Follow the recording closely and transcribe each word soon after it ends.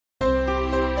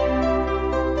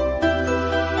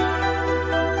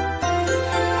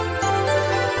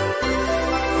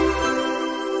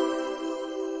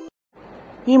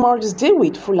We must deal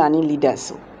with Fulani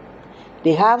leaders.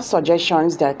 They have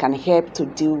suggestions that can help to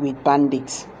deal with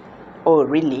bandits. Oh,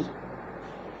 really?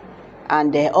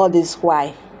 And all this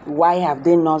why have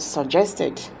they not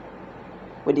suggested?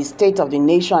 With the state of the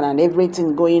nation and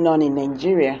everything going on in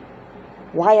Nigeria,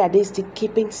 why are they still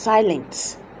keeping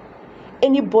silent?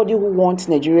 Anybody who wants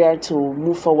Nigeria to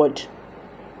move forward,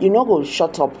 you no go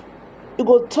shut up. You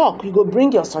go talk, you go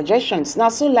bring your suggestions. Now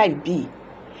so life be.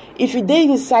 If you dey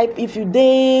inside, if you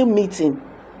dey meeting,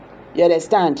 you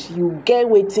understand, you get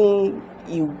wetin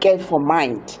you get for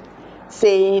mind.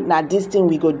 Say na this thing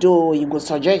we go do, you go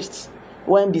suggest.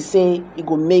 When be say you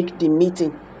go make the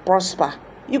meeting prosper,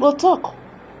 you go talk.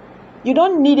 You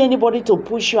don't need anybody to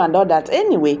push you and all that.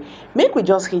 Anyway, make we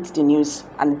just hit the news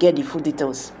and get the full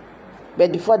details.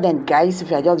 But before then, guys, if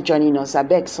you are just joining us, I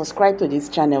beg, subscribe to this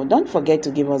channel. Don't forget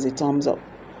to give us a thumbs up.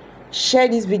 Share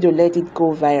this video, let it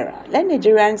go viral. Let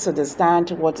Nigerians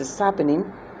understand what is happening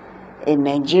in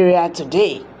Nigeria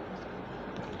today.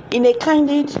 In a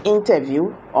candid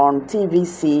interview on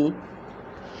TVC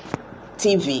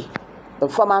TV, the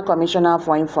former Commissioner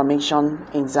for Information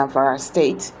in Zamfara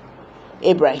State,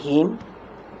 Ibrahim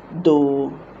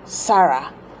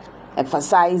Dosara,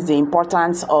 emphasized the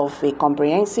importance of a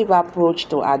comprehensive approach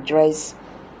to address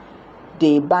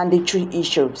the banditry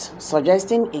issues,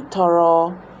 suggesting a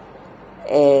thorough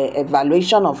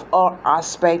evaluation of all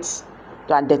aspects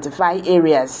to identify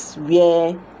areas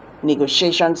where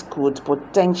negotiations could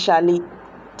potentially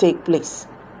take place,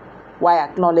 while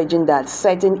acknowledging that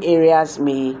certain areas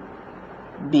may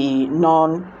be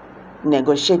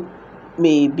non-negotiable.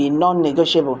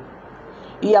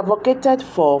 He advocated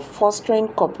for fostering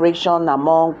cooperation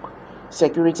among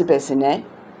security personnel,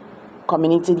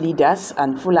 community leaders,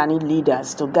 and Fulani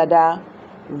leaders to gather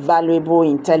valuable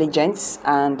intelligence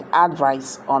and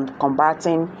advice on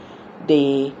combating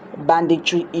the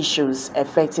banditry issues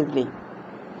effectively.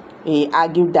 He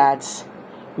argued that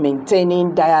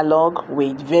maintaining dialogue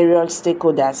with various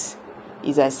stakeholders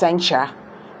is essential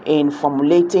in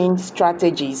formulating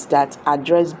strategies that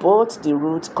address both the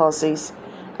root causes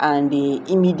and the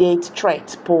immediate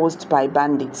threat posed by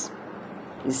bandits.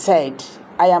 He said,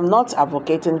 "I am not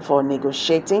advocating for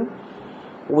negotiating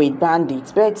with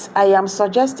bandits, but I am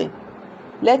suggesting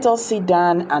let us sit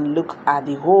down and look at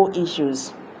the whole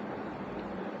issues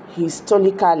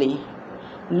historically,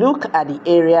 look at the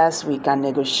areas we can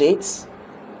negotiate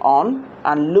on,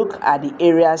 and look at the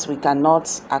areas we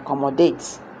cannot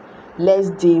accommodate. Let's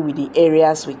deal with the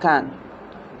areas we can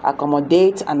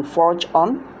accommodate and forge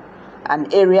on,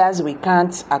 and areas we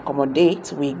can't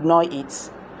accommodate, we ignore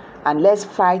it, and let's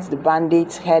fight the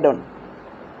bandits head on.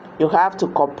 You have to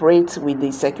cooperate with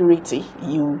the security,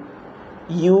 you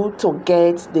to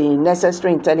get the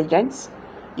necessary intelligence.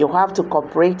 You have to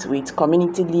cooperate with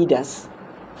community leaders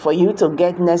for you to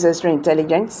get necessary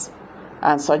intelligence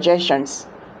and suggestions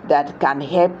that can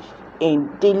help in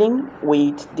dealing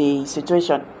with the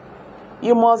situation.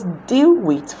 You must deal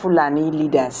with Fulani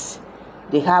leaders.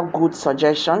 They have good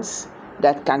suggestions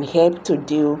that can help to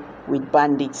deal with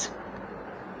bandits."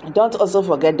 Don't also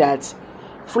forget that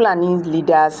Fulani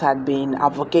leaders had been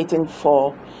advocating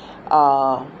for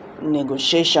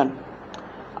negotiation.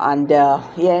 And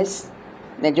yes,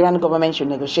 Nigerian government should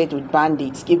negotiate with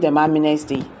bandits, give them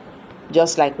amnesty,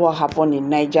 just like what happened in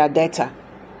Niger Delta.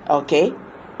 Okay?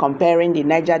 Comparing the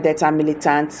Niger Delta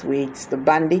militants with the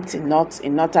bandits in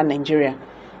northern Nigeria.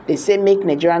 They say make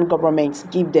Nigerian government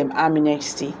give them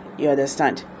amnesty. You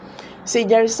understand? See,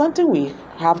 there is something we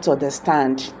have to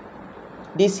understand.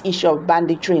 This issue of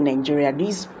banditry in Nigeria,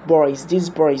 these boys,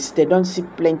 they don't see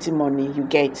plenty money you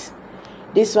get.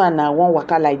 This one, one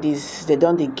waka like this, they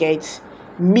don't get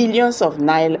millions of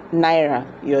naira.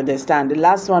 You understand? The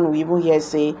last one we even hear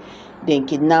say they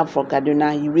kidnap for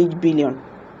Kaduna, you reach billion,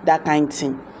 that kind of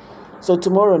thing. So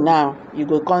tomorrow now, you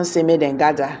go come say me then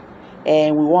gather,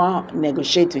 and we want to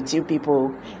negotiate with you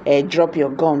people, drop your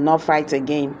gun, not fight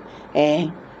again.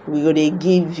 We go to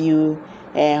give you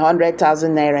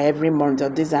 100,000 naira every month or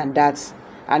this and that,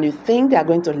 and you think they are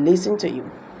going to listen to you?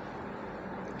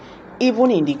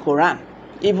 Even in the Quran,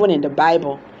 even in the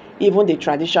Bible, even the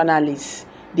traditionalists,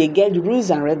 they get rules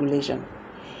and regulation.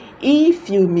 If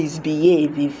you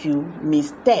misbehave, if you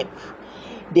misstep,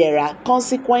 there are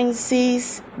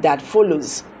consequences that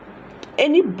follows.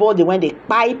 Anybody when they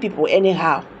buy people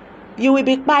anyhow, you will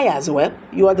be buy as well.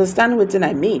 You understand what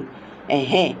I mean?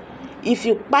 If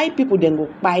you buy people, then go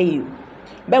buy you.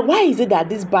 But why is it that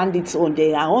these bandits on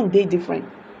their own day different?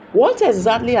 What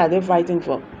exactly are they fighting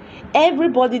for?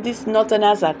 Everybody, these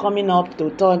northerners are coming up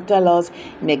to tell us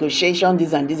negotiation,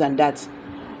 this and that,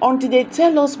 until they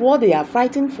tell us what they are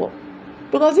fighting for.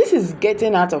 Because this is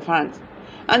getting out of hand.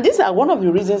 And these are one of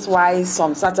the reasons why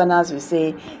some Southerners will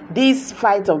say this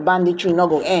fight of banditry not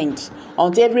go end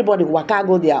until everybody waka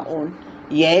go their own.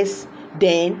 Yes,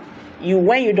 then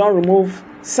when you don't remove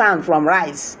sand from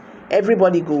rice,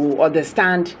 everybody go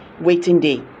understand waiting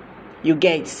day. You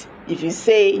get. If you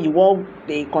say you want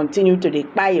they continue to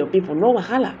buy your people, no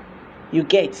wahala. You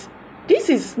get. This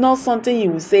is not something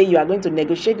you will say you are going to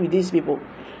negotiate with these people.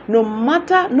 No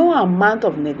matter, no amount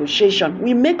of negotiation,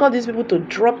 we make all these people to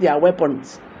drop their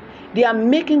weapons. They are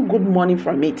making good money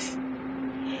from it.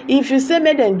 If you say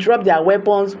make them drop their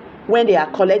weapons when they are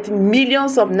collecting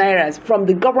millions of nairas from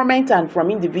the government and from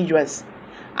individuals,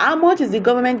 how much is the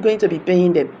government going to be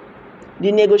paying them?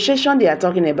 The negotiation they are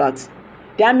talking about,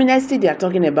 the amnesty they are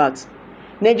talking about,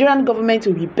 Nigerian government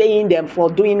will be paying them for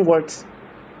doing what?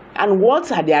 And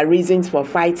what are their reasons for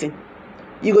fighting?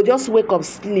 You go just wake up,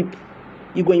 sleep.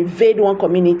 You go invade one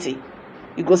community.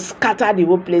 You go scatter the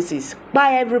whole places.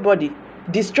 Buy everybody.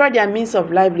 Destroy their means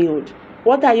of livelihood.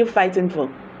 What are you fighting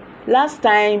for? Last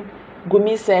time,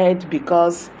 Gumi said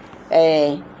because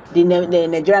the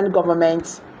Nigerian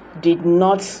government did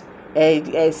not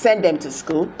send them to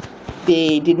school.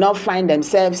 They did not find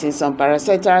themselves in some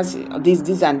parastatals,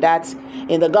 this and that.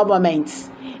 In the government,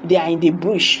 they are in the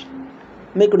bush.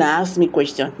 Make una ask me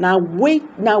question. Now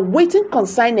waiting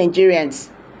concern Nigerians.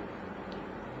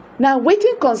 Now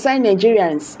waiting concern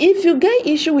Nigerians. If you get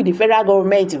issue with the federal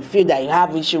government, you feel that you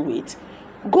have issue with,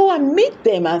 go and meet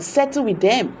them and settle with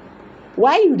them.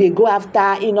 Why you they go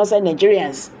after innocent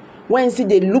Nigerians when see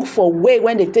they look for way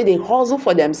when they take they hustle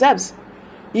for themselves?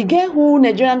 You get who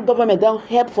Nigerian government don't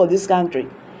help for this country.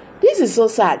 This is so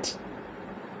sad.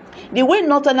 The way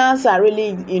Northerners are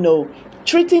really,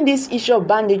 treating this issue of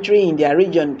banditry in their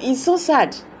region is so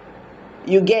sad.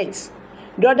 You get.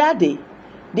 The other day,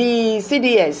 the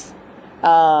CDS,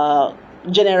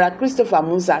 General Christopher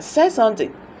Musa said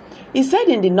something. He said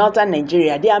in the northern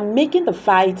Nigeria, they are making the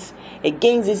fight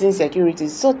against this insecurity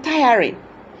so tiring.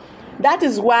 That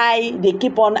is why they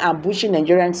keep on ambushing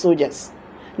Nigerian soldiers.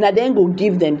 Now then go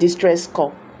give them distress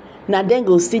call. Now then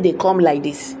go see they come like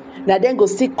this. Now then go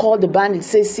still call the bandits,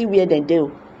 say see where they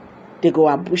do. They go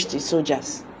ambush the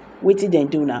soldiers. What did they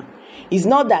do now? It's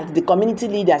not that the community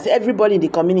leaders, everybody in the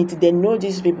community, they know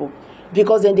these people.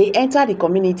 Because then they enter the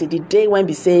community, the day when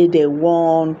we say they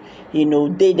won,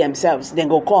 they themselves, then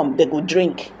go come, they go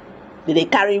drink. They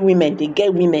carry women, they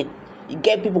get women. You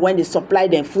get people when they supply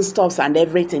them foodstuffs and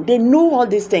everything. They know all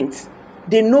these things.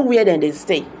 They know where then they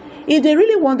stay. If they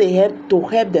really want the help to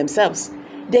help themselves,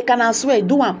 they can as well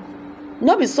do them.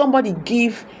 Not be somebody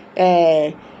give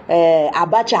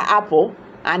abacha apple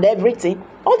and everything.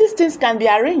 All these things can be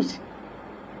arranged.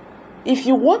 If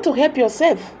you want to help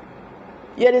yourself,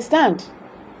 you understand?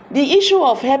 The issue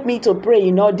of help me to pray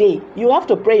in all day, you have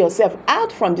to pray yourself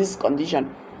out from this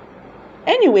condition.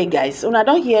 Anyway, guys, when I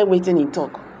don't hear waiting in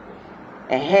talk,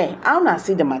 I wanna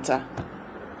see the matter.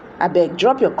 I beg,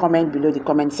 drop your comment below the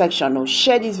comment section or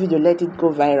share this video, let it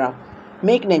go viral.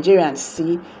 Make Nigerians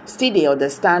still they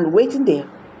understand waiting they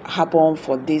happen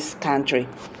for this country.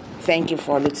 Thank you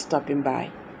for stopping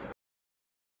by.